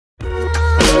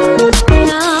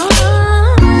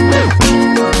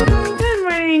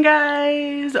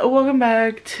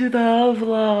back to the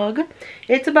vlog.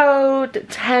 It's about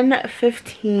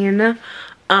 10:15.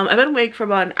 I've been awake for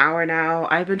about an hour now.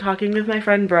 I've been talking with my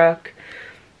friend Brooke,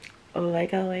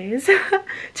 like always.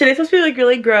 Today's supposed to be like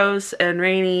really gross and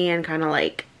rainy and kind of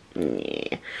like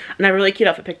meh. And I have a really cute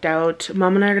outfit picked out.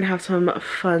 Mom and I are gonna have some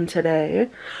fun today.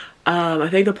 I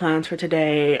think the plans for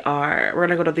today are we're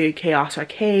gonna go to the Chaos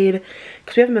Arcade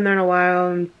because we haven't been there in a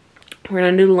while. We're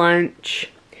gonna do lunch.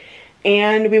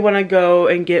 And we want to go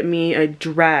and get me a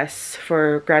dress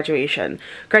for graduation.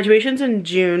 Graduation's in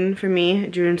June for me,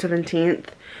 June 17th.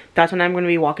 That's when I'm going to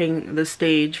be walking the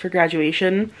stage for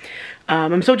graduation.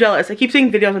 I'm so jealous. I keep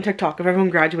seeing videos on TikTok of everyone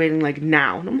graduating like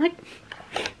now. And I'm like,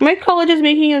 my college is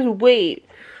making us wait.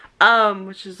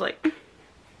 Which is like,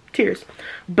 tears.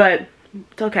 But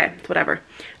it's okay. It's whatever.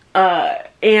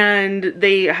 And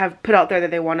they have put out there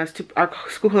that they want us to, our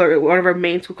school color, one of our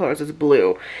main school colors is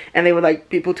blue, and they would like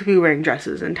people to be wearing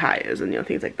dresses and ties and, you know,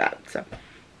 things like that. So,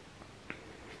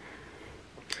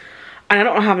 and I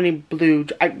don't have any blue.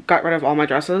 I got rid of all my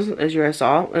dresses, as you guys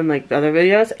saw in like the other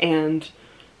videos, and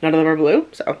none of them are blue.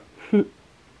 So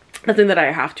nothing that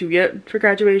I have to get for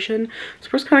graduation. So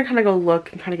we're just kind of go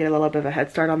look and kind of get a little bit of a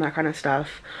head start on that kind of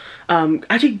stuff.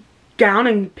 Actually, gown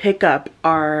and pickup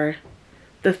are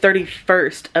the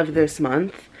 31st of this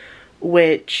month,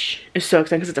 which is so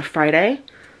exciting because it's a Friday.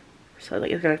 So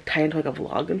like it's gonna tie into like a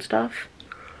vlog and stuff.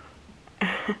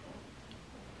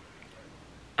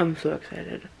 I'm so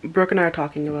excited. Brooke and I are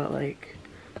talking about like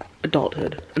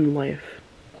adulthood and life.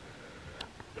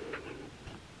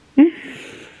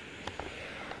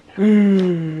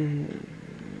 Okay,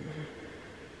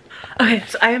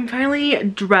 so I am finally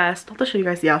dressed. I'll have to show you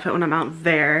guys the outfit when I'm out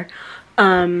there.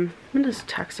 I'm just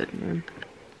texted me.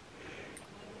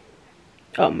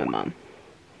 Oh, my mom.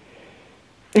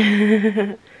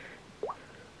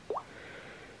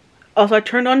 Also, I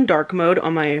turned on dark mode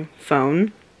on my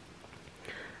phone.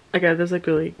 I got this like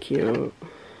really cute.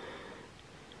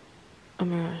 Oh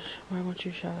my gosh, why won't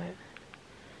you show it?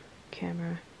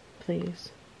 Camera,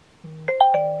 please.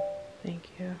 Thank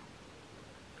you.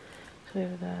 So we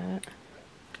have that.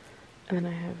 And then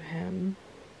I have him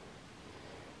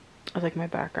as like my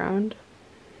background.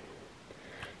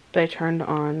 But I turned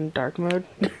on dark mode.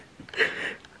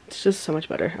 It's just so much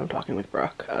better. I'm talking with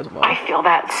Brooke as well. I feel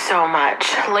that so much.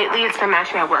 Lately it's been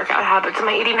matching my workout habits and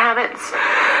my eating habits.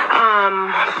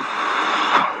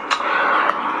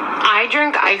 I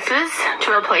drink ices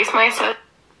to replace my soda.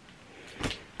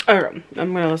 Alright,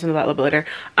 I'm gonna listen to that a little bit later.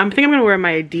 I think I'm gonna wear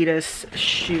my Adidas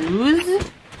shoes.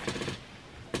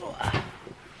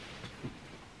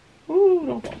 Ooh,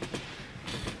 don't fall.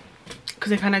 Because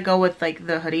they kind of go with like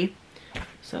the hoodie.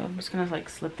 So I'm just gonna like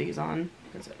slip these on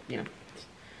because, you know.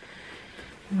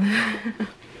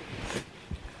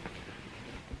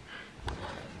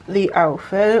 The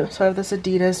outfit. So I have this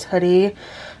Adidas hoodie.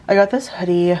 I got this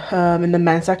hoodie in the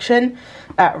men's section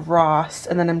at Ross,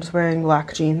 and then I'm just wearing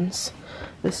black jeans.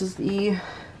 This is the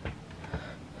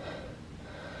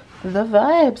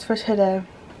vibes for today.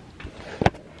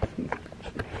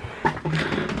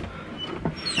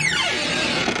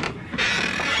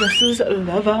 This is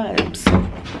the vibes.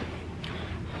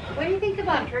 What do you think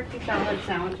about turkey salad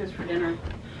sandwiches for dinner?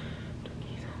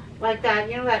 Like that,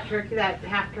 you know, that turkey, that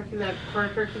half turkey, that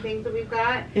quarter turkey things that we've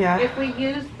got? Yeah. If we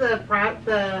use the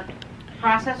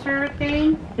processor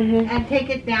thing and take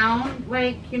it down,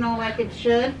 like, you know, like it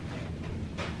should,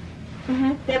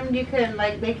 then you can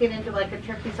like make it into like a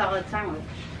turkey salad sandwich.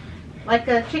 Like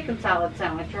a chicken salad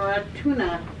sandwich or a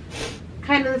tuna.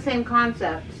 Kind of the same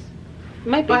concept.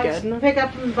 Might be good. Pick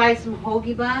up and buy some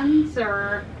hoagie buns,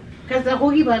 or because the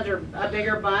hoagie buns are a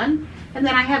bigger bun, and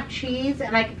then I have cheese,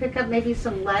 and I can pick up maybe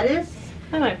some lettuce.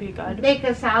 That might be good. Make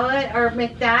a salad, or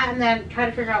make that, and then try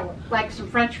to figure out like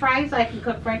some French fries. I can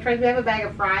cook French fries. We have a bag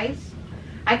of fries.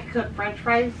 I can cook French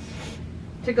fries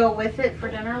to go with it for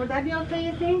dinner. Would that be okay?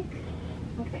 You think?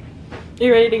 Okay.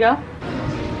 You ready to go?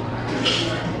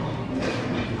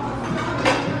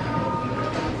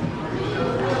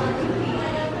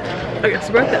 Okay,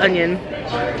 so we're at the onion.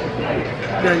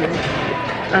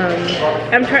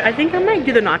 I think I might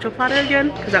do the nacho platter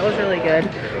again because that was really good.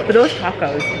 But those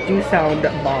tacos do sound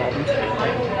bomb.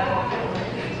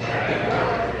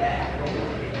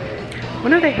 I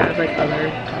wonder if they have like other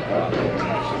tacos.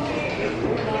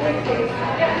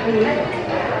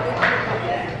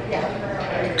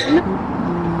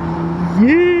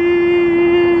 Yeah.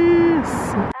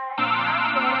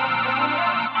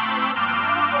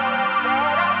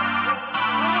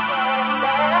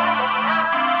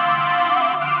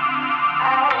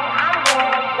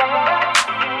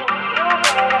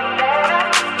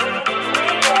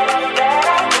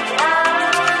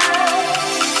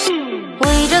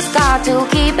 to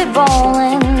keep it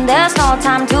rolling. There's no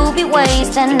time to be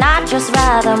wasting. I'd just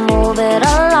rather move it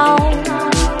along.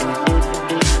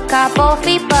 Got both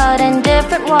feet but in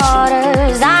different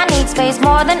waters. I need space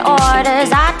more than orders.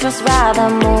 I'd just rather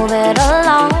move it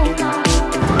along.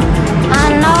 I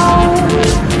know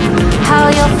how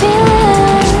you're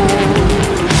feeling,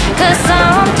 'cause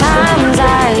sometimes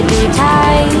I'd be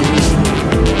tight.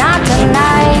 Not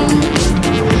tonight.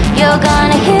 You're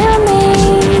gonna hear me.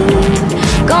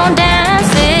 Gon'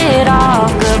 dance it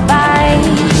off goodbye.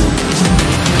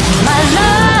 My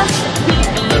love,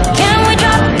 can we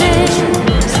drop this?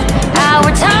 Our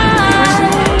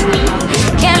time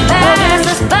can't pass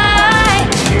us by.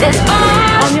 This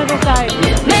bond On the other side.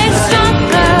 makes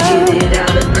stronger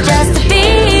just to be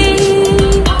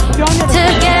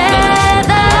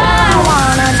together. All I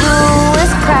wanna do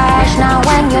is crash now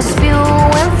when you're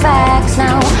spewing facts.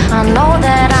 Now I know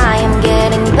that I am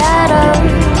getting better.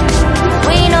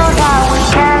 We know that we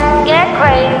can get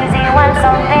crazy when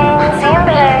something seems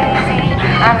lazy.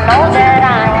 I know that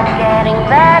I am getting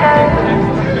better.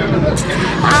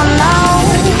 I know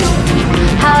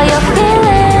how you're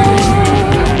feeling,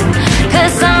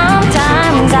 'cause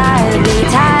sometimes I'll be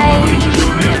tight.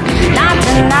 Not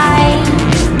tonight.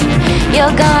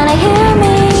 You're gonna hear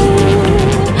me.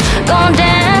 Gon'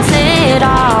 dance it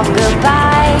off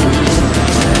goodbye.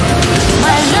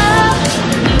 My love,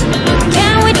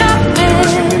 can we drop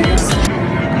this?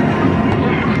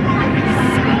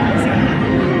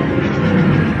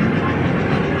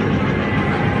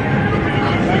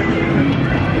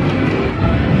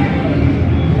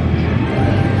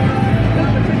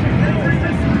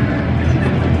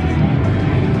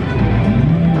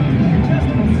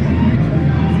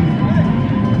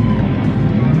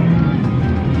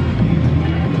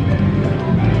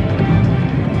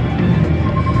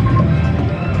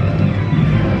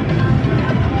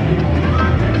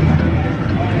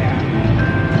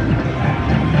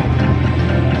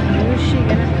 Who's she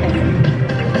gonna pick?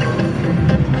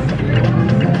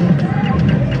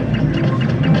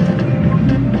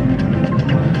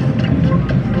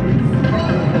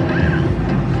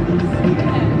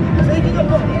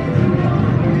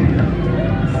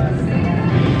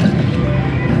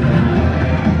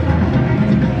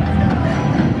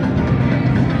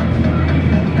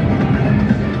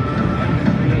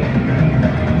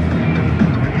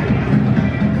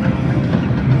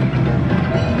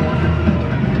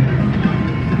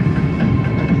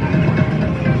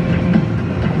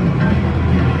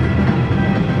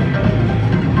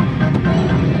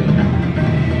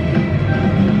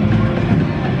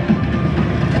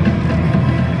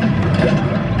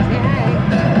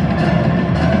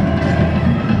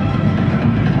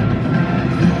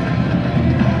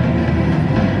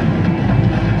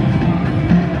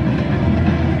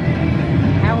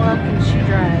 How well can she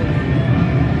drive?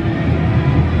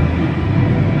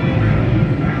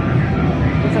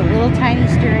 It's a little tiny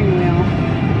steering wheel.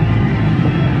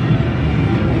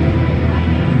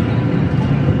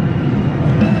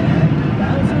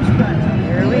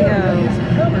 Here we go.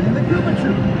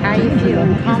 How you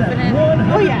feeling? Confident?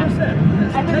 Oh yeah.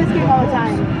 I play this game all the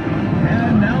time.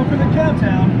 And now for the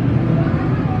countdown.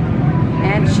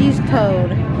 And she's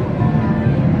towed.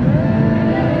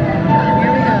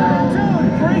 Here we go.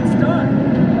 Great start.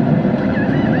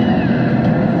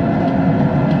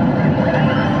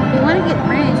 We want to get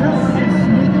rings.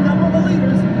 Sneaking up on the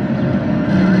leaders.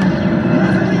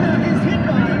 Rosalina is hit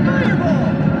by a fireball.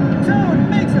 Toad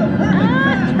makes a perfect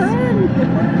pass.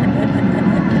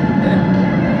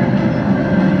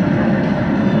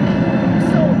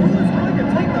 So who's going to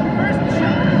take the first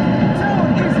shot? Toad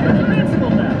is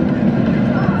invincible now.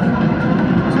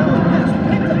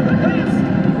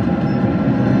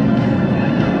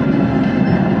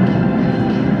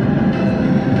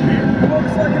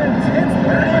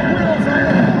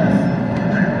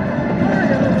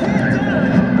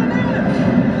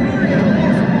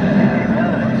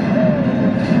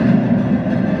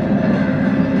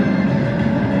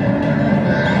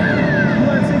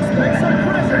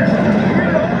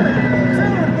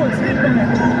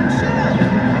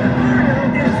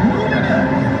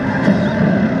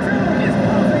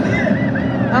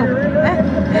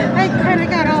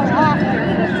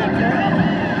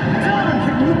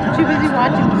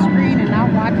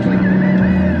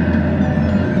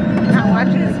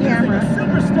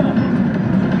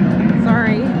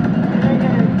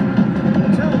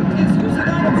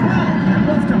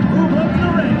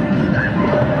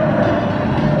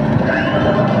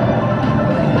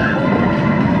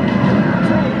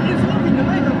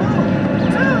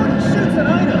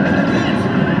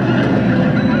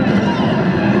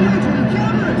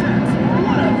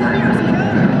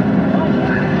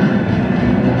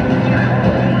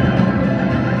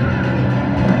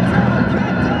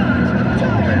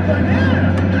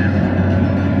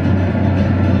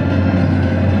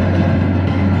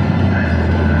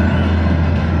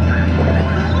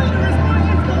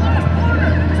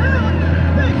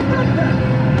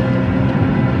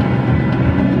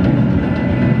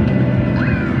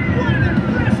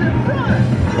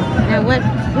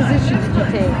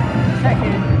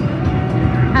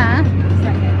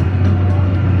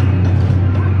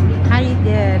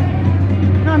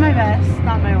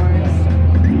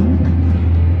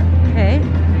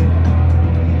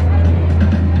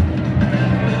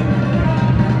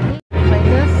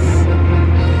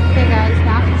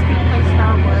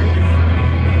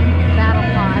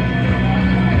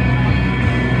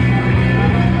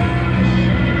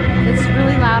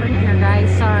 loud in here, guys.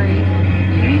 Sorry.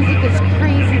 The music is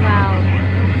crazy loud.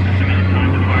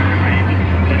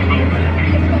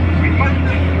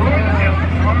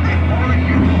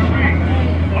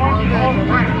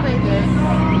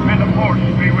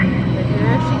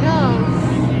 There she goes.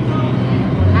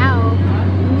 Out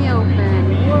in the open.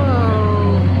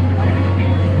 Whoa.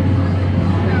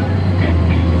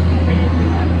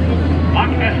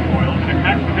 Lock S foil in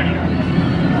attack position.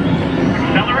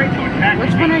 Accelerate to attack.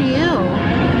 Which one are you?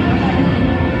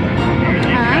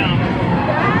 Huh?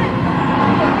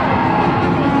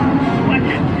 Watch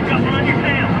it. You got one on your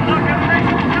tail. Lock up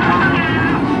section.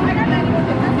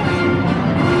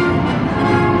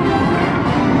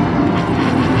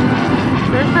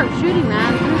 Better start shooting,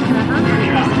 man. Who's gonna hurt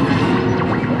you?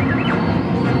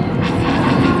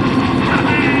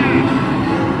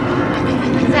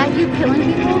 Is that you killing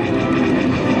people?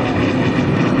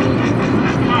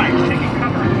 Fine, taking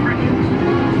cover and friction.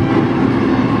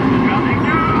 Coming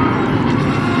down.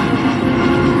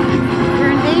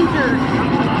 You're in danger.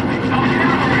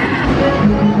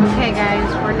 Okay, guys,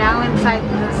 we're now inside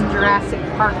this Jurassic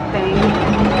Park thing.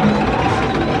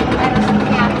 I just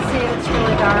can't see, it's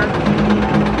really dark.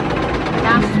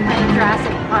 Now she's playing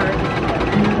Jurassic Park.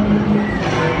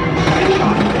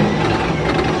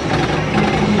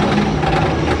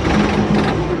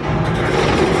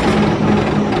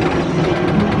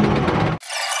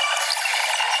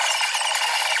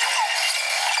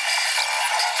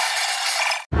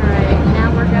 Alright, now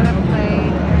we're gonna play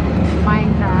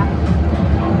Minecraft.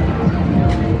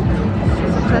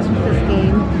 She's obsessed with this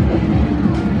game.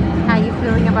 How you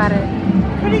feeling about it?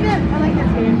 Pretty good. I like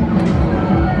this game.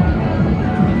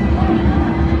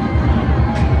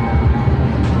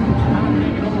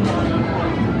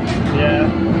 Yeah.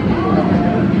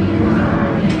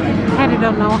 Kinda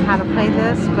don't know how to play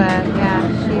this, but yeah,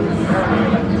 she's...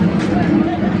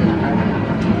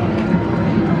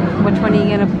 Which one are you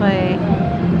gonna play?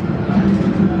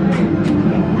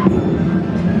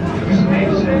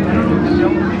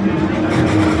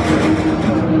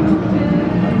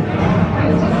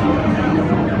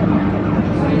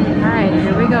 Alright,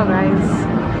 here we go, guys.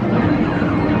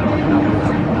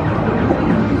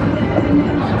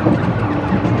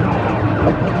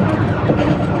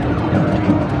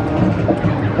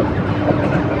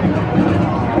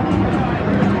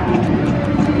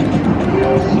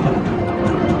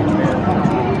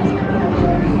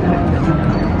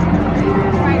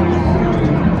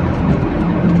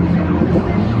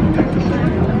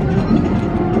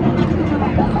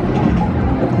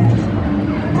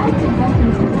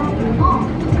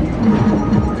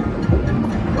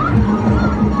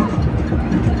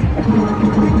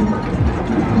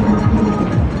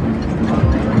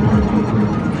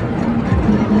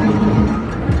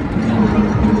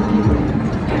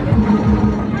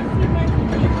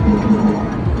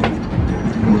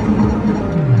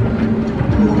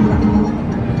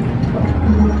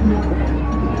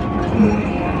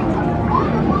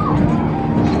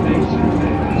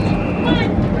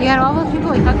 You got all those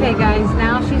people? Okay, guys,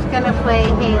 now she's gonna play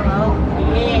Halo.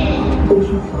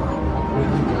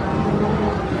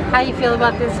 How you feel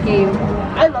about this game?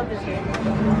 I love this game.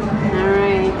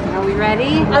 Alright, are we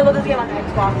ready? I love this game on the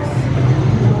Xbox.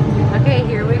 Okay,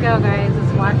 here we go, guys.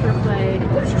 Let's watch her play.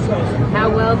 How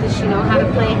well does she know how to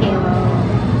play Halo?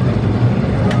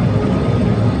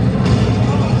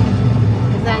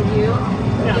 Is that you?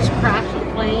 No. Just crashed the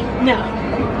plane? No.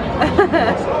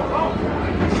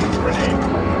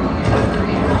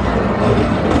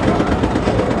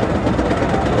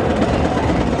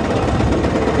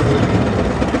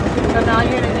 So now all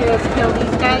you're gonna do is kill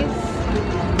these guys?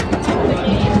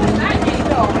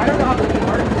 No, I don't know how this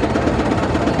works.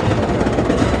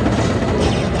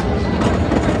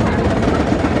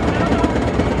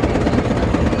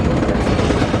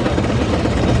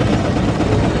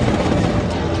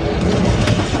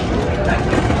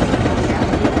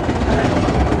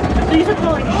 These are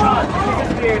calling shots. This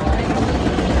is weird.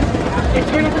 It's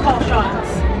weird not to call shots.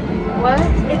 What?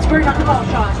 It's weird not to call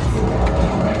shots.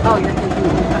 Oh, you're confused.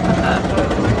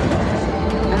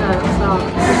 So.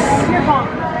 Beer pong.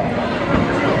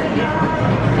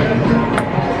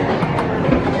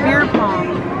 Beer pong.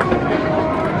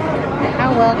 How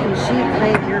well can she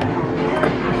play beer pong?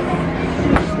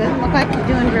 She doesn't look like she's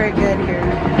doing very good here.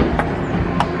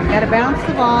 Gotta bounce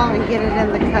the ball and get it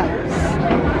in the cups.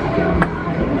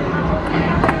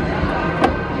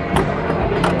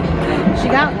 She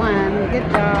got one. Good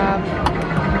job.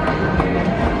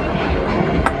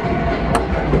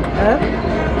 Up.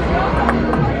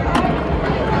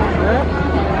 Up.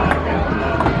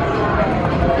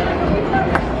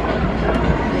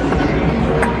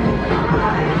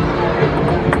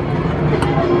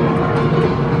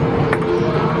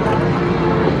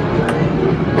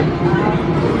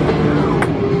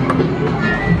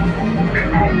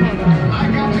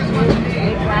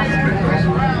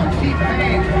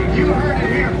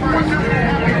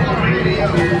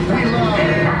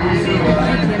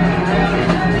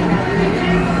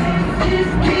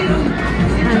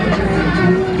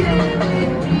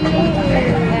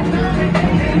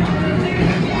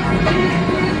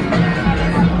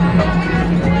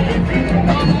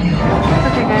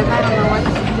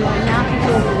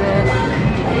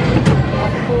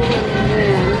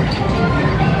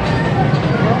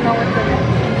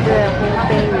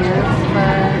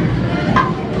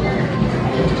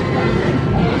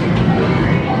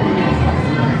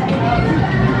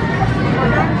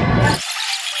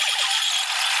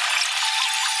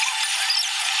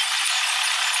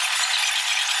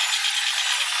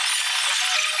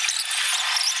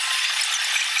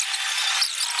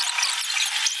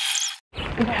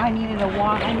 I needed a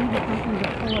walk. I needed something to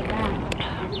pull it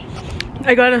back.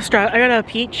 I got a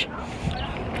peach,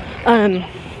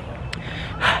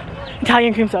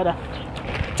 Italian cream soda.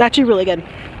 It's actually really good.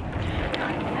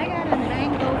 I got a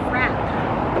mango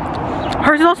frap.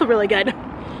 Hers is also really good.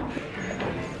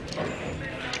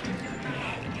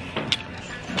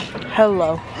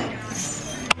 Hello.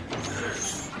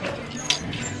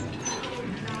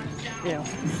 Ew.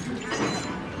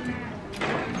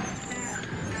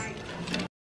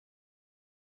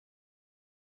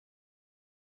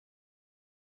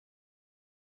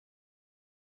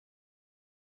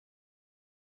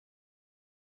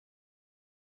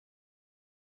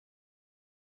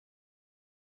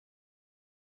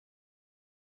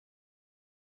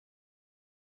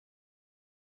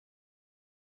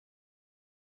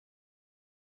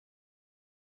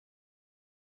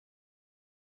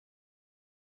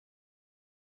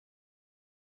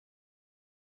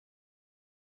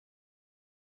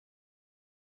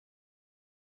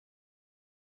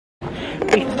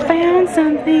 We found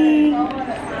something.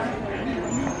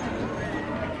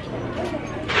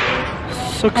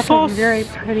 That's a very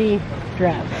pretty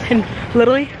dress. And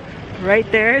literally right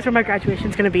there is where my graduation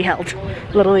is going to be held.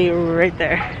 Literally right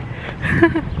there.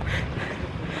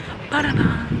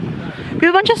 We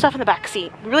have a bunch of stuff in the back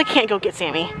seat. We really can't go get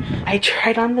Sammy. I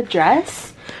tried on the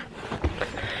dress.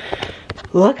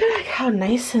 Look at how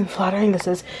nice and flattering this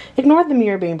is. Ignore the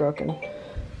mirror being broken.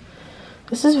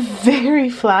 This is very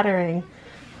flattering.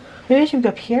 Maybe I should go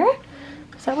up here?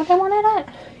 Is that what I wanted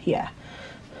at? Yeah.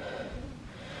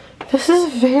 This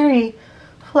is very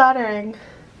flattering.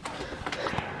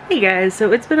 Hey guys,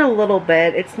 so it's been a little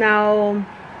bit. It's now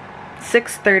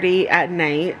 6:30 at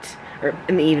night, or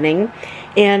in the evening.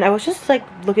 And I was just like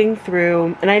looking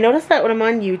through, and I noticed that when I'm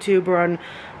on YouTube or on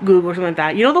Google or something like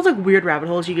that, you know those like weird rabbit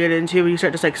holes you get into when you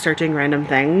start just like searching random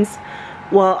things?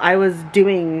 Well, I was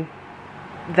doing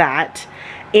that,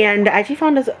 and I actually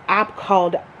found this app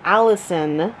called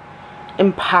Allison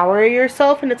Empower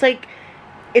Yourself, and it's like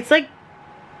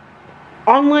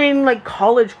online like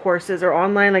college courses or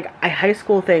online like high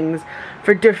school things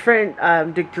for different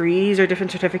degrees or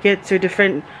different certificates or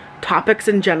different topics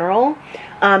in general,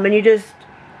 and you just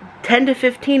 10 to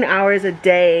 15 hours a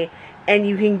day, and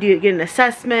you can get an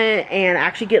assessment and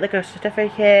actually get like a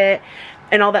certificate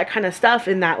and all that kind of stuff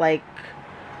in that like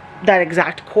that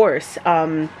exact course.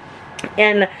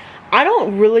 And I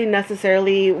don't really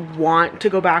necessarily want to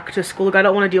go back to school. Like, I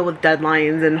don't want to deal with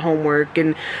deadlines and homework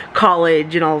and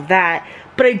college and all of that.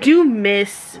 But I do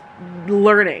miss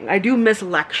learning. I do miss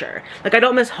lecture. Like, I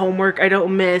don't miss homework. I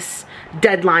don't miss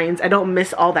deadlines. I don't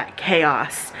miss all that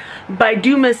chaos. But I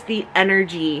do miss the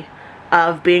energy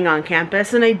of being on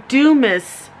campus. And I do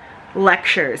miss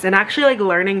lectures and actually like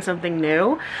learning something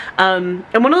new. And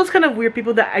one of those kind of weird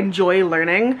people that enjoy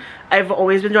learning. I've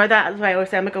always enjoyed that. That's why I always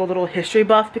say I'm like a little history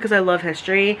buff, because I love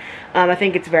history. I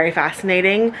think it's very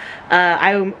fascinating.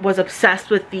 I was obsessed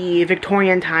with the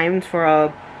Victorian times for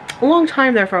a long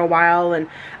time there, for a while, and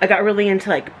I got really into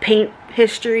like paint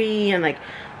history and like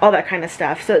all that kind of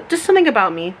stuff. So just something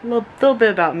about me, a little bit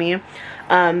about me,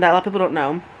 that a lot of people don't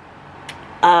know.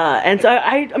 And so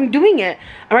I'm doing it.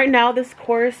 Right now this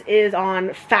course is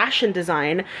on fashion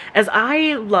design, as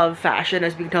I love fashion,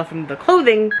 as you can tell from the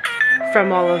clothing,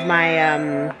 from all of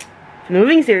my from the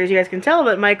moving series. You guys can tell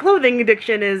that my clothing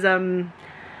addiction is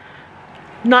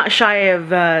not shy of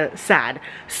sad.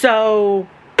 So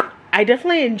I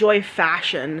definitely enjoy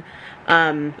fashion,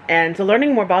 and so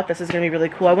learning more about this is going to be really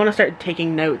cool. I want to start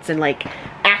taking notes and like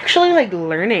actually like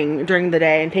learning during the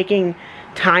day and taking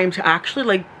time to actually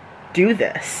like do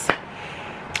this.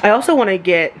 I also want to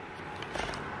get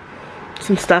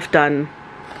some stuff done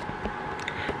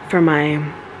for my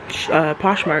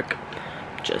Poshmark.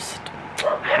 Just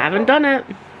haven't done it.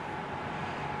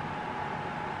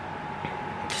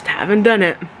 Just haven't done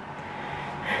it.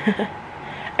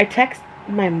 I text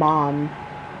my mom,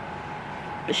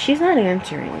 but she's not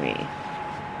answering me.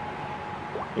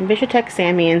 Maybe I should text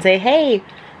Sammy and say, hey,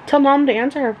 tell mom to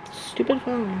answer her stupid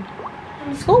phone.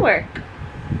 Schoolwork.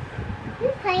 You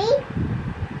playing?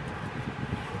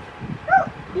 Oh,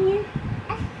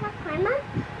 that's not camera.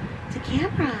 It's a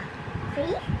camera.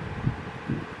 See?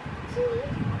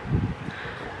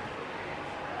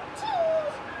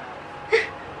 Cheese.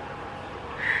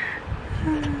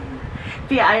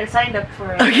 Yeah, I signed up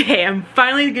for it. Okay, I'm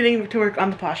finally getting to work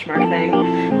on the Poshmark thing.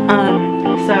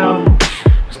 So I'm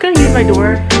just gonna use my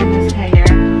door and this hanger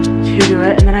to do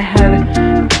it, and then I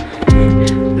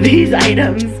have these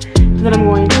items that I'm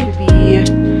going to be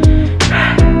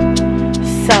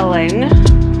selling.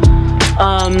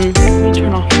 Let me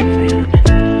turn off the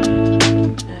fan.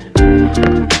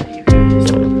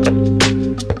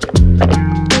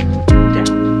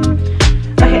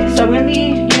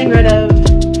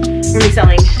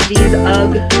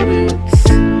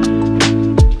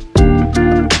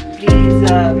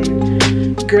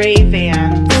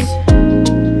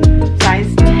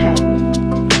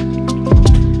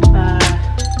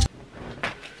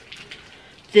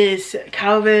 this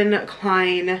Calvin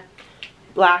Klein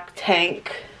black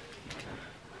tank,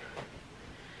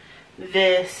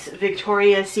 this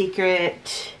Victoria's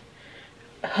Secret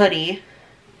hoodie,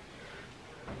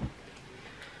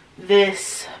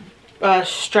 this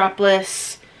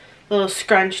strapless little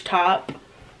scrunch top,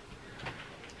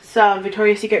 some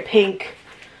Victoria's Secret pink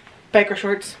biker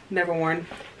shorts, never worn,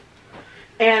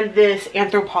 and this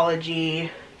Anthropologie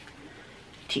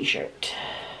t-shirt.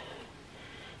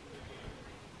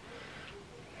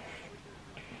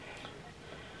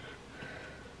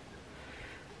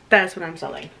 That's what I'm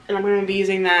selling, and I'm going to be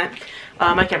using that.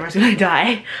 My camera's going to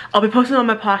die. I'll be posting on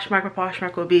my Poshmark. My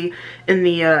Poshmark will be in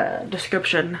the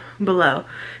description below.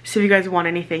 So if you guys want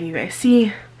anything you guys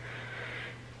see,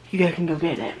 you guys can go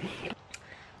get it.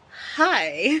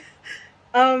 Hi.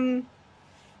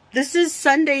 This is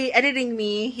Sunday editing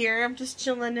me here. I'm just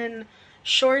chilling in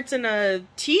shorts and a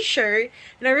t-shirt,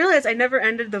 and I realized I never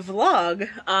ended the vlog.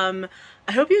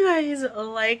 I hope you guys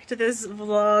liked this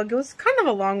vlog. It was kind of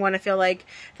a long one. I feel like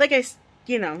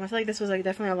you know, I feel like this was like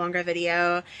definitely a longer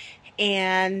video,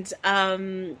 and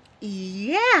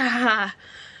yeah.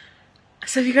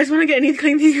 So if you guys want to get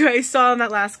anything that you guys saw in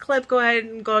that last clip, go ahead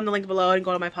and go on the link below and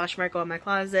go to my Poshmark, go in my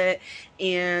closet,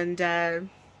 and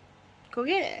go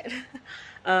get it.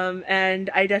 And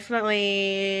I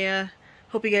definitely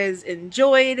hope you guys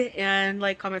enjoyed, and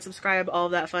like, comment, subscribe, all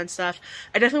of that fun stuff.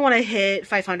 I definitely want to hit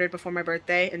 500 before my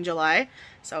birthday in July,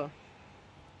 so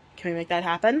can we make that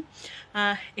happen?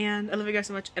 And I love you guys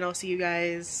so much, and I'll see you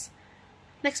guys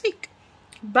next week.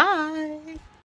 Bye!